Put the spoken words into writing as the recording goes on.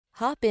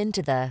Hop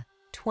into the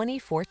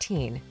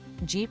 2014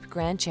 Jeep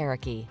Grand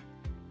Cherokee.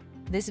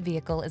 This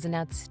vehicle is an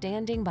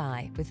outstanding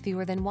buy with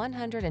fewer than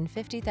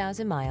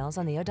 150,000 miles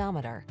on the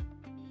odometer.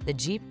 The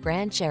Jeep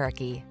Grand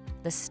Cherokee,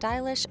 the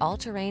stylish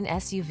all-terrain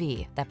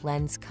SUV that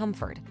blends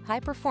comfort,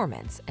 high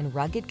performance, and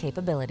rugged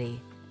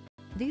capability.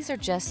 These are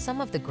just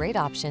some of the great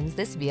options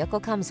this vehicle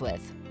comes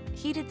with: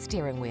 heated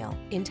steering wheel,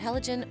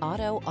 intelligent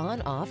auto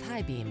on-off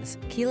high beams,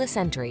 keyless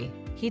entry,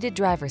 heated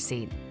driver's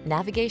seat,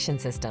 navigation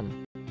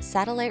system,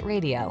 satellite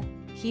radio,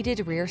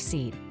 heated rear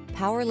seat,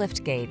 power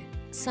liftgate,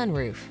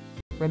 sunroof,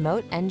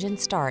 remote engine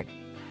start.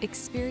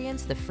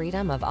 Experience the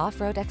freedom of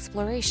off-road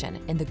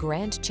exploration in the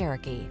Grand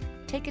Cherokee.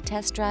 Take a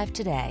test drive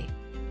today.